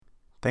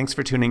Thanks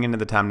for tuning into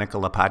the Tom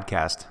Nicola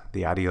podcast,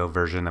 the audio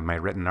version of my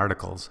written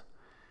articles.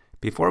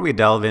 Before we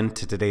delve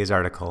into today's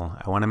article,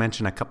 I want to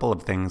mention a couple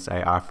of things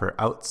I offer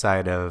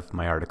outside of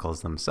my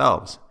articles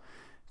themselves.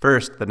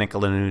 First, the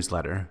Nicola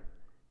newsletter.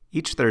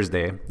 Each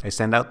Thursday, I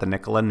send out the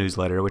Nicola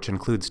newsletter, which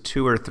includes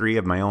 2 or 3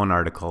 of my own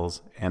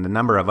articles and a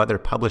number of other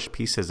published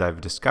pieces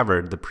I've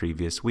discovered the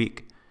previous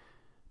week.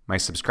 My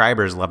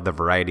subscribers love the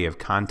variety of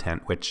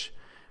content, which,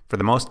 for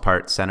the most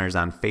part, centers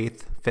on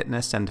faith,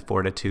 fitness, and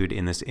fortitude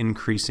in this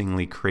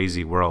increasingly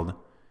crazy world.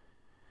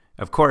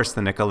 Of course,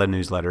 the Nicola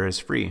newsletter is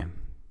free.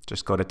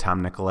 Just go to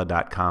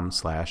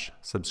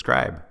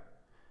tomnicola.com/subscribe.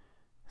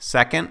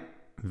 Second,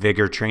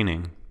 Vigor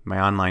Training, my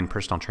online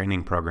personal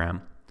training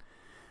program.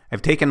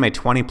 I've taken my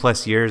 20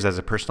 plus years as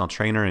a personal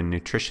trainer and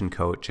nutrition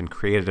coach and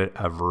created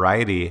a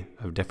variety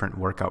of different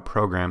workout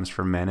programs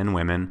for men and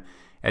women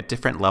at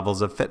different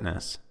levels of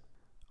fitness.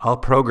 All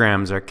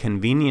programs are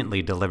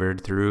conveniently delivered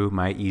through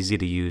my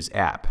easy-to-use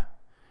app.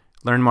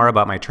 Learn more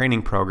about my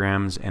training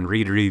programs and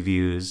read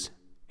reviews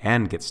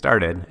and get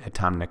started at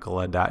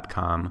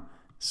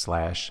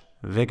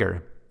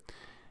tomnicola.com/vigor.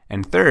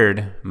 And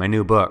third, my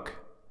new book,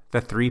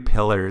 The 3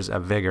 Pillars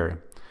of VIGOR,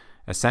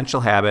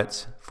 Essential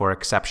Habits for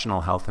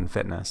Exceptional Health and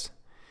Fitness.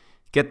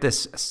 Get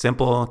this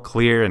simple,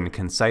 clear, and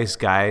concise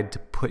guide to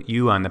put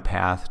you on the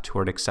path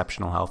toward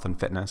exceptional health and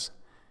fitness.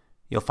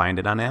 You'll find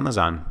it on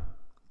Amazon.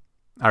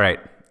 All right,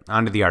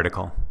 on to the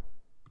article.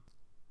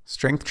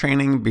 Strength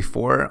training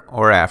before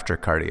or after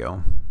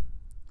cardio?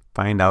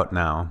 Find out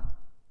now.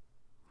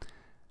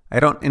 I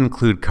don't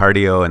include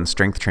cardio and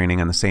strength training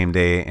on the same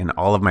day in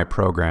all of my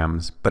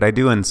programs, but I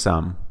do in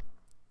some.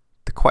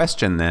 The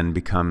question then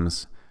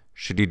becomes,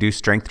 should you do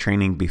strength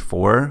training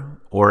before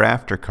or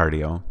after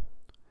cardio?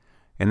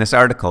 In this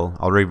article,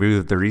 I'll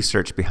review the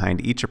research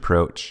behind each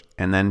approach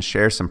and then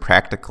share some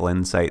practical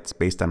insights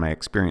based on my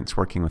experience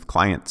working with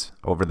clients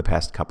over the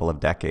past couple of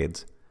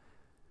decades.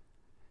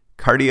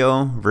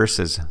 Cardio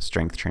versus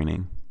strength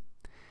training.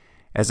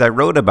 As I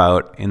wrote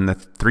about in the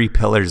 3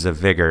 Pillars of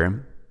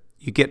VIGOR,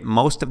 you get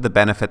most of the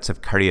benefits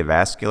of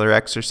cardiovascular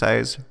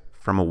exercise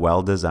from a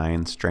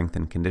well-designed strength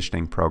and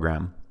conditioning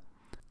program.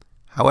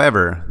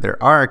 However,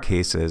 there are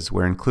cases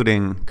where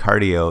including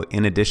cardio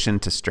in addition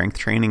to strength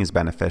training is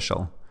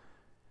beneficial.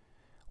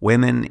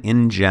 Women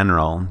in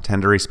general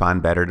tend to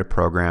respond better to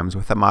programs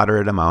with a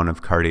moderate amount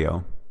of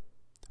cardio.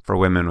 For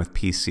women with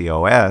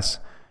PCOS,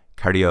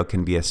 cardio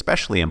can be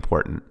especially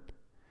important.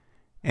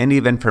 And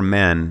even for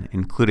men,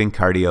 including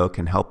cardio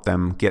can help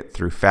them get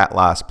through fat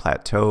loss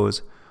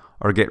plateaus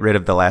or get rid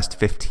of the last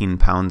 15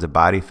 pounds of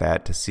body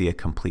fat to see a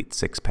complete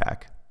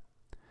six-pack.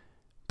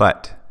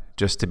 But,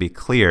 just to be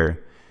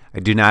clear, I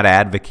do not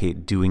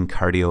advocate doing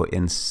cardio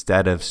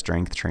instead of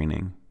strength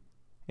training.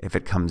 If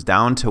it comes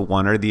down to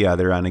one or the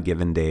other on a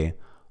given day,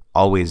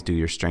 always do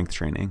your strength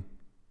training.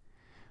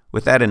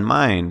 With that in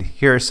mind,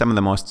 here are some of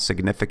the most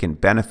significant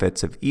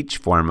benefits of each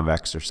form of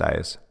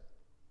exercise.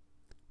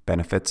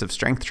 Benefits of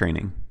strength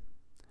training.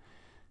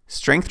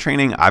 Strength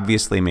training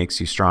obviously makes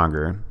you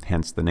stronger,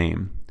 hence the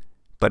name,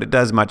 but it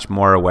does much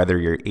more whether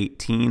you're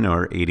 18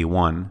 or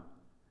 81.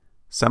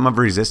 Some of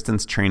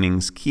resistance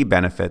training's key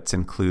benefits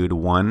include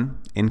 1.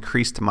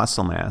 Increased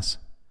muscle mass.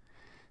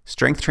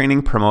 Strength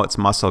training promotes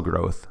muscle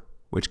growth,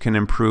 which can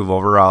improve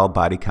overall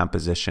body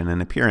composition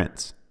and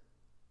appearance.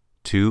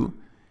 2.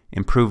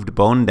 Improved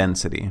bone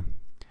density.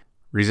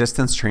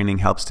 Resistance training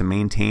helps to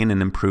maintain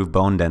and improve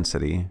bone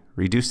density,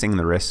 reducing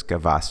the risk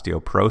of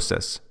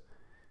osteoporosis.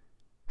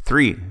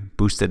 3.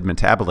 Boosted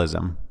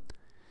metabolism.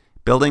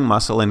 Building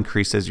muscle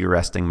increases your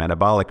resting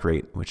metabolic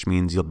rate, which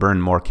means you'll burn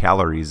more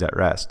calories at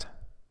rest.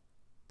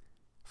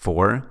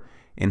 4.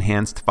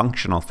 Enhanced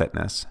functional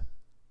fitness.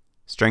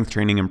 Strength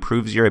training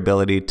improves your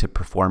ability to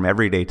perform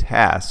everyday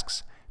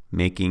tasks,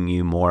 making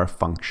you more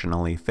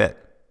functionally fit.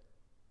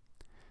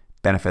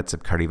 Benefits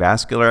of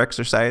cardiovascular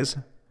exercise.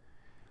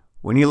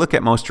 When you look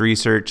at most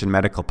research and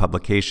medical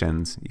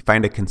publications, you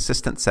find a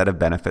consistent set of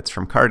benefits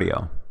from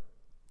cardio.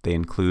 They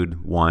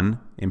include 1.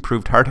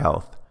 Improved heart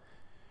health.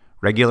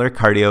 Regular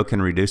cardio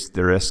can reduce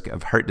the risk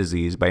of heart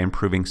disease by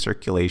improving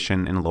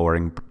circulation and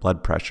lowering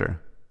blood pressure.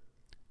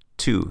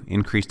 2.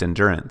 Increased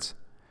endurance.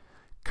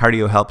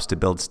 Cardio helps to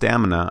build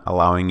stamina,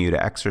 allowing you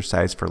to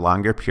exercise for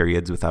longer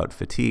periods without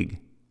fatigue.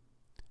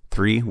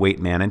 3. Weight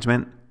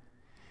management.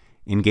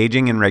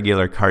 Engaging in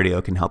regular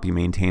cardio can help you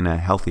maintain a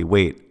healthy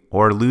weight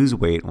or lose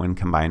weight when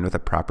combined with a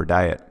proper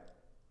diet.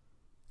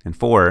 And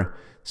 4.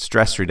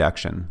 Stress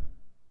reduction.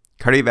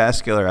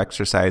 Cardiovascular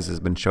exercise has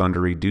been shown to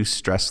reduce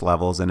stress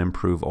levels and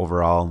improve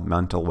overall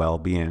mental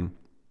well-being.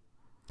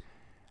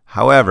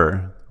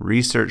 However,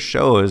 research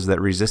shows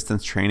that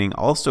resistance training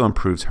also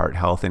improves heart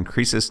health,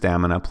 increases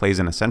stamina, plays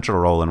an essential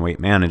role in weight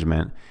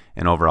management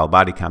and overall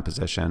body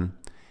composition,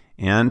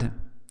 and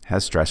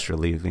has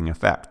stress-relieving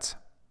effects.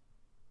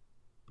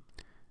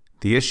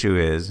 The issue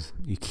is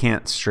you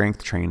can't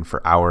strength train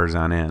for hours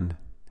on end.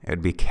 It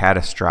would be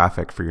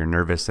catastrophic for your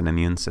nervous and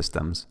immune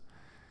systems.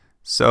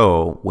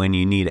 So when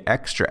you need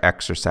extra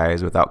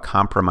exercise without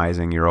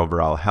compromising your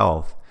overall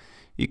health,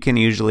 you can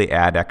usually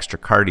add extra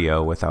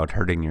cardio without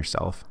hurting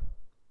yourself.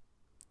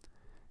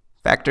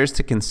 Factors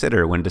to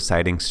consider when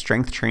deciding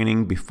strength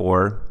training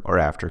before or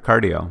after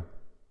cardio.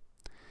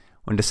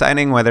 When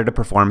deciding whether to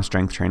perform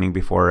strength training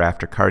before or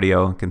after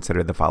cardio,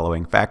 consider the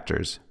following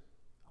factors.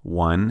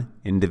 1.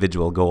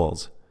 Individual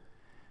goals.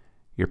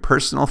 Your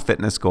personal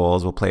fitness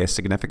goals will play a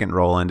significant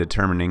role in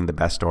determining the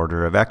best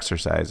order of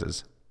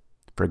exercises.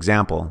 For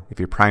example, if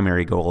your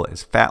primary goal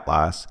is fat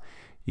loss,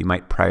 you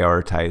might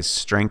prioritize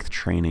strength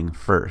training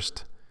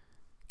first.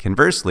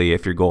 Conversely,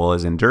 if your goal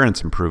is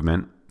endurance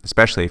improvement,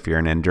 especially if you're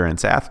an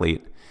endurance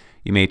athlete,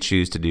 you may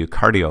choose to do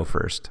cardio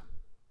first.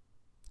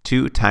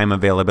 2. Time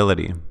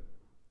availability.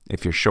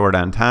 If you're short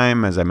on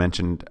time, as I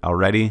mentioned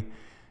already,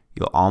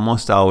 you'll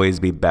almost always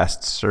be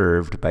best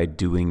served by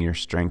doing your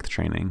strength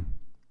training.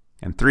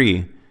 And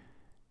 3.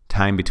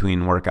 Time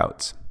between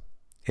workouts.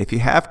 If you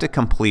have to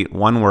complete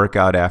one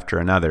workout after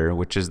another,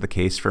 which is the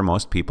case for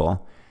most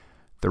people,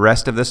 the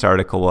rest of this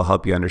article will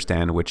help you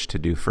understand which to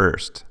do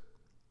first.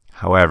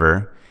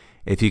 However,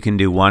 if you can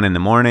do one in the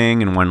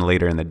morning and one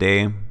later in the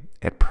day,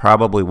 it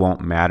probably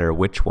won't matter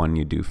which one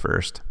you do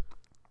first.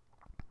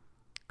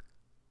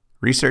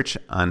 Research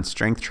on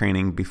strength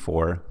training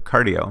before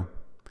cardio.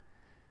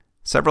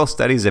 Several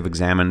studies have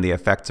examined the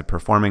effects of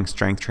performing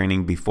strength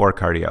training before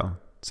cardio.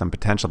 Some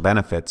potential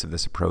benefits of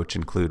this approach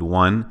include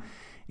 1.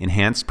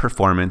 Enhanced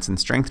performance in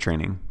strength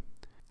training.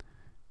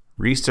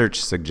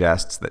 Research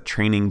suggests that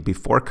training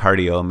before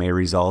cardio may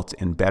result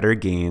in better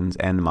gains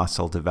and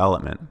muscle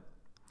development.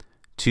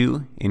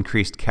 2.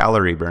 Increased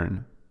calorie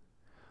burn.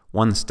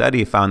 One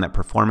study found that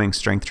performing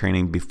strength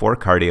training before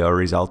cardio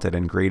resulted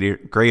in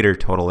greater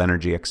total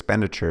energy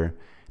expenditure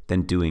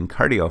than doing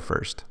cardio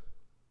first.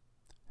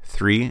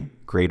 3.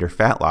 Greater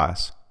fat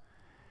loss.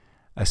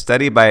 A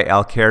study by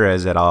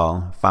Alcaraz et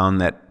al.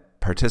 Found that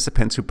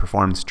participants who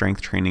performed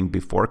strength training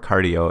before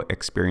cardio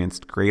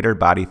experienced greater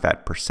body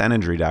fat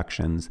percentage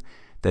reductions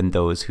than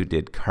those who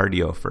did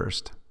cardio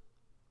first.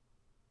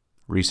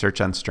 Research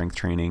on strength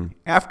training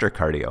after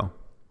cardio.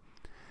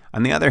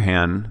 On the other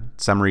hand,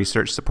 some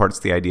research supports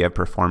the idea of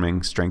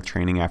performing strength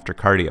training after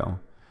cardio.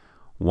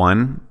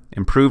 1.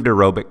 Improved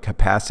aerobic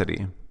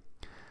capacity.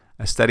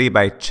 A study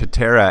by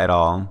Chatera et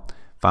al.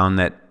 Found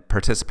that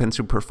participants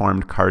who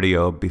performed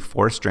cardio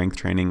before strength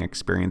training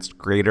experienced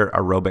greater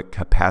aerobic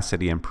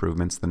capacity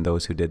improvements than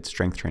those who did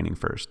strength training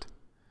first.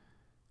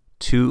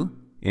 2.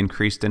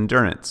 Increased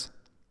endurance.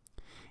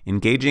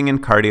 Engaging in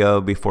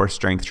cardio before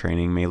strength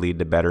training may lead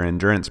to better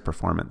endurance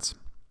performance.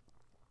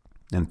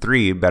 And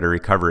 3. Better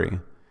recovery.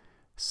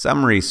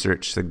 Some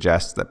research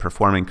suggests that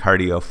performing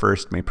cardio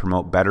first may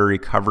promote better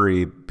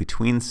recovery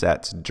between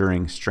sets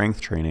during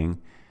strength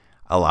training,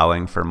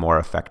 allowing for more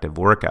effective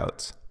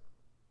workouts.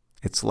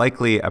 It's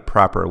likely a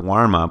proper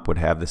warm-up would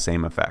have the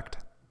same effect.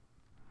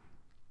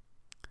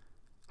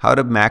 How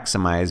to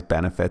maximize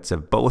benefits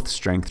of both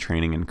strength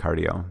training and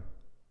cardio.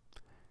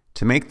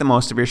 To make the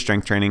most of your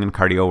strength training and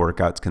cardio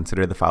workouts,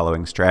 consider the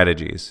following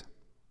strategies.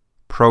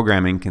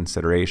 Programming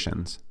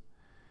considerations.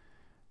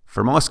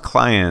 For most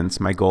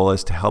clients, my goal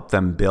is to help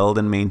them build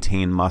and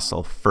maintain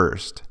muscle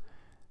first.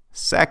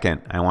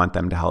 Second, I want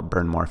them to help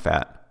burn more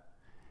fat.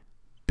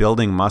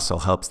 Building muscle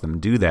helps them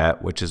do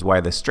that, which is why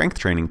the strength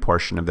training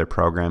portion of their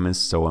program is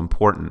so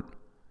important.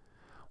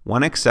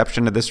 One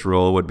exception to this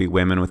rule would be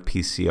women with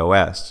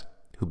PCOS,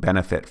 who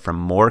benefit from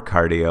more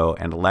cardio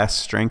and less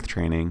strength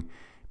training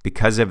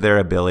because of their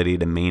ability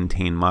to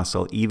maintain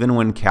muscle even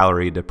when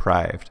calorie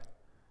deprived.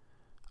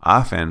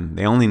 Often,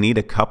 they only need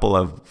a couple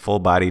of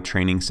full-body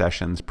training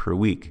sessions per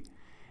week,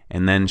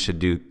 and then should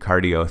do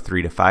cardio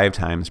 3 to 5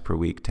 times per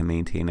week to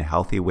maintain a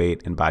healthy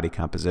weight and body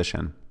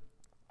composition.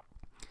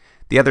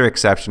 The other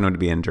exception would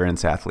be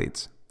endurance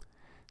athletes.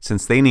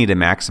 Since they need to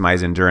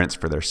maximize endurance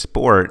for their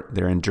sport,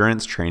 their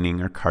endurance training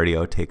or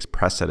cardio takes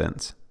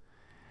precedence.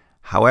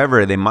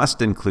 However, they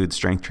must include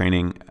strength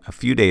training a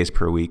few days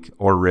per week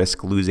or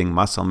risk losing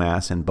muscle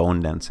mass and bone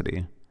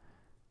density.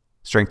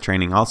 Strength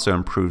training also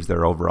improves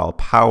their overall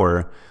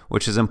power,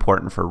 which is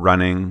important for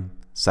running,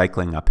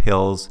 cycling up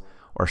hills,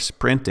 or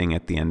sprinting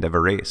at the end of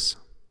a race.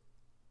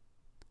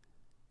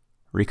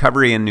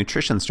 Recovery and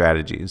nutrition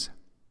strategies.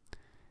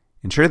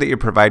 Ensure that you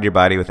provide your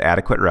body with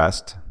adequate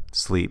rest,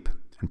 sleep,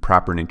 and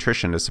proper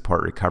nutrition to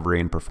support recovery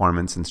and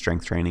performance in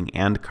strength training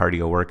and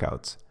cardio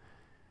workouts.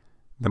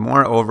 The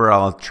more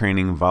overall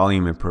training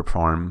volume you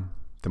perform,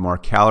 the more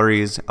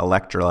calories,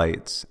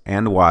 electrolytes,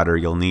 and water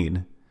you'll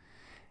need.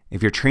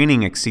 If your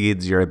training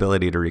exceeds your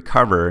ability to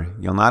recover,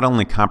 you'll not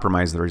only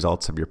compromise the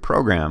results of your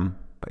program,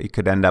 but you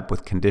could end up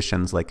with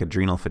conditions like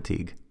adrenal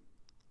fatigue.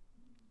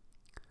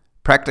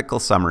 Practical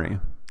summary.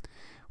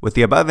 With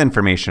the above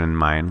information in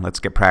mind,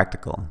 let's get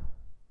practical.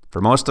 For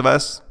most of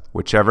us,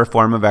 whichever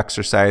form of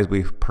exercise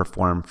we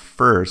perform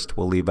first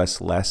will leave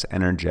us less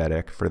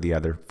energetic for the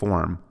other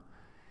form.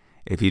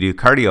 If you do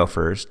cardio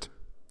first,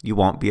 you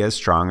won't be as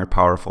strong or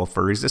powerful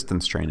for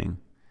resistance training.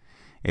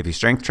 If you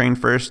strength train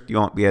first, you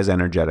won't be as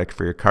energetic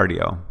for your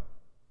cardio.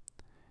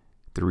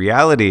 The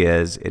reality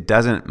is, it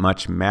doesn't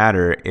much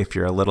matter if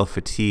you're a little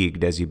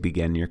fatigued as you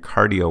begin your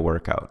cardio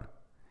workout.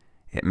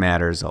 It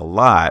matters a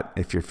lot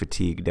if you're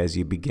fatigued as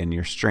you begin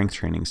your strength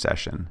training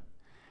session.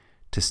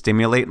 To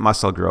stimulate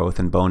muscle growth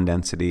and bone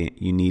density,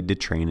 you need to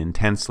train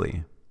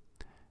intensely.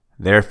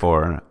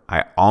 Therefore,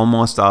 I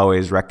almost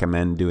always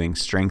recommend doing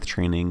strength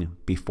training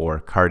before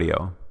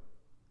cardio.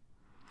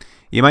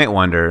 You might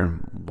wonder,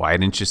 why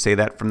didn't you say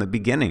that from the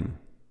beginning?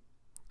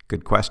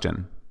 Good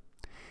question.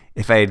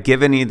 If I had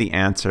given you the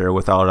answer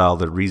without all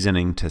the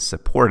reasoning to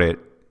support it,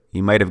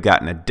 you might have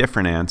gotten a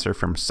different answer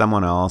from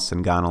someone else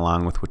and gone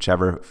along with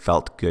whichever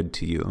felt good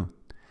to you.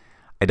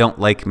 I don't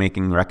like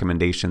making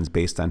recommendations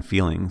based on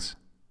feelings.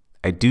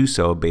 I do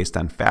so based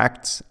on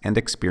facts and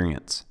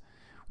experience,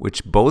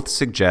 which both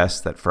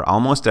suggest that for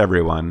almost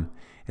everyone,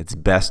 it's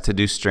best to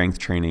do strength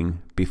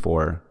training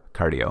before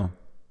cardio.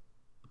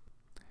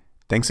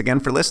 Thanks again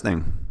for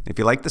listening. If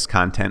you like this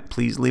content,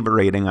 please leave a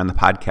rating on the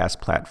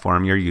podcast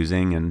platform you're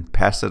using and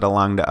pass it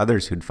along to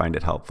others who'd find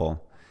it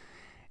helpful.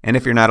 And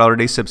if you're not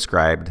already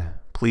subscribed,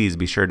 please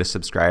be sure to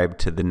subscribe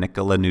to the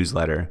Nicola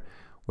newsletter,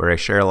 where I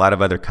share a lot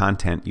of other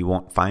content you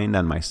won't find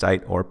on my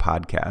site or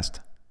podcast.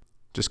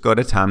 Just go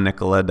to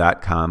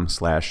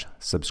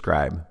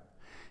tomnicola.com/subscribe.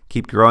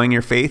 Keep growing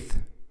your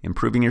faith,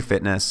 improving your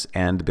fitness,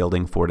 and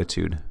building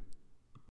fortitude.